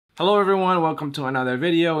Hello everyone, welcome to another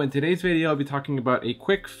video. In today's video, I'll be talking about a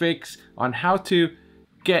quick fix on how to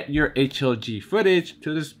get your HLG footage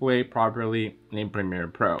to display properly in Premiere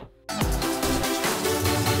Pro.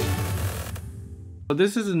 So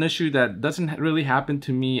this is an issue that doesn't really happen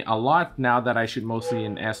to me a lot now that I shoot mostly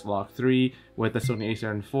in S-Log3 with the Sony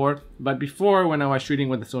a7 IV. But before, when I was shooting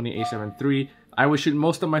with the Sony a7 III, I would shoot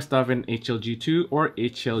most of my stuff in HLG2 or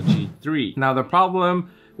HLG3. Now the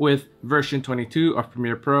problem with version 22 of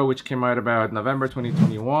Premiere Pro, which came out about November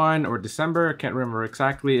 2021 or December, I can't remember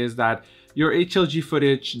exactly, is that your HLG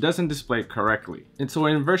footage doesn't display correctly. And so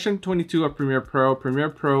in version 22 of Premiere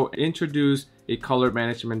Pro introduced a color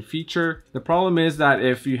management feature. The problem is that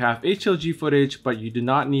if you have HLG footage, but you do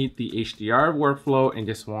not need the HDR workflow and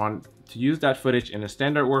just want to use that footage in a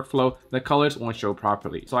standard workflow, the colors won't show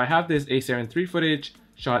properly. So I have this a7 III footage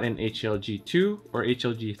shot in HLG2 or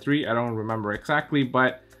HLG3, I don't remember exactly,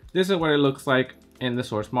 but this is what it looks like in the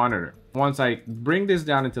source monitor. Once I bring this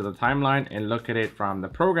down into the timeline and look at it from the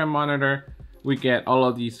program monitor, we get all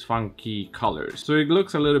of these funky colors. So it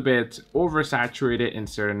looks a little bit oversaturated in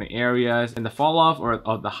certain areas, and the fall off or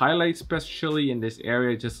of the highlights, especially in this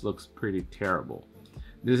area, just looks pretty terrible.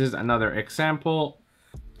 This is another example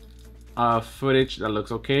of footage that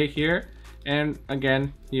looks okay here. And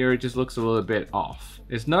again, here it just looks a little bit off.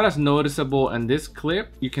 It's not as noticeable in this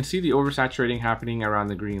clip. You can see the oversaturating happening around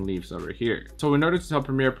the green leaves over here. So in order to tell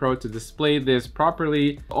Premiere Pro to display this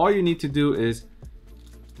properly, all you need to do is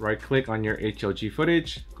right click on your HLG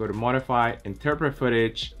footage, go to modify, interpret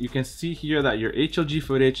footage. You can see here that your HLG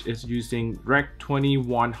footage is using Rec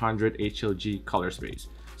 2100 HLG color space.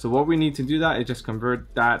 So what we need to do that is just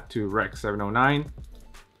convert that to Rec 709.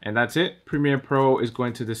 And that's it. Premiere Pro is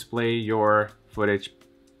going to display your footage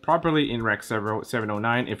properly in Rec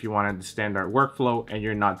 709 if you wanted the standard workflow and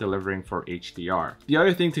you're not delivering for HDR. The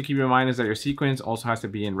other thing to keep in mind is that your sequence also has to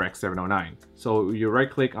be in Rec 709. So you right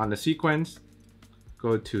click on the sequence,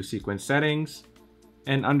 go to sequence settings,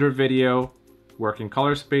 and under video, working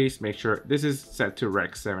color space, make sure this is set to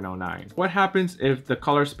Rec 709. What happens if the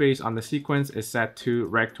color space on the sequence is set to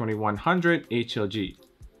Rec 2100 HLG?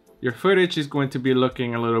 Your footage is going to be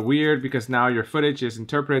looking a little weird because now your footage is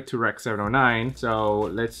interpreted to Rec 709. So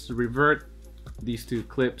let's revert these two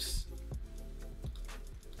clips.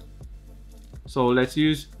 So let's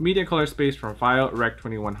use media color space from file Rec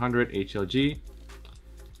 2100 HLG.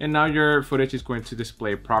 And now your footage is going to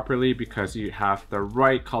display properly because you have the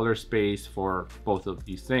right color space for both of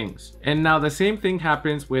these things. And now the same thing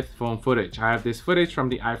happens with phone footage. I have this footage from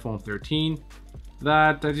the iPhone 13.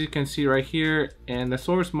 That, as you can see right here in the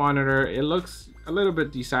source monitor, it looks a little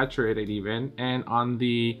bit desaturated even, and on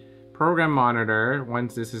the program monitor,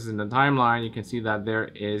 once this is in the timeline, you can see that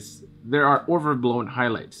there are overblown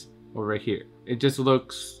highlights over here. It just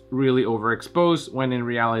looks really overexposed when in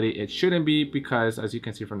reality it shouldn't be, because as you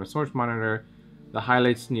can see from the source monitor, the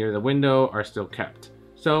highlights near the window are still kept.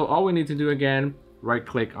 So all we need to do, again, right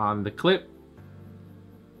click on the clip,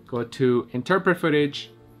 go to interpret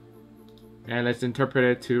footage, and let's interpret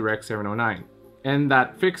it to Rec 709. And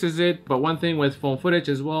that fixes it. But one thing with phone footage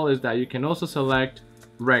as well is that you can also select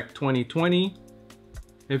Rec 2020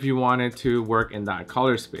 if you wanted to work in that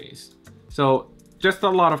color space. So just a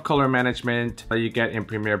lot of color management that you get in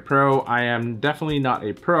Premiere Pro. I am definitely not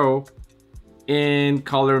a pro in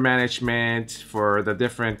color management for the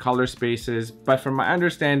different color spaces, but from my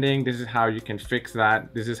understanding, this is how you can fix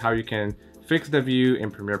that. This is how you can fix the view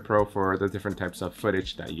in Premiere Pro for the different types of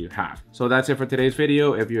footage that you have. So that's it for today's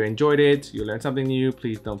video. If you enjoyed it, you learned something new,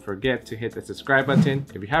 please don't forget to hit the subscribe button.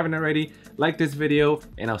 If you haven't already, like this video,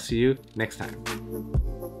 and I'll see you next time.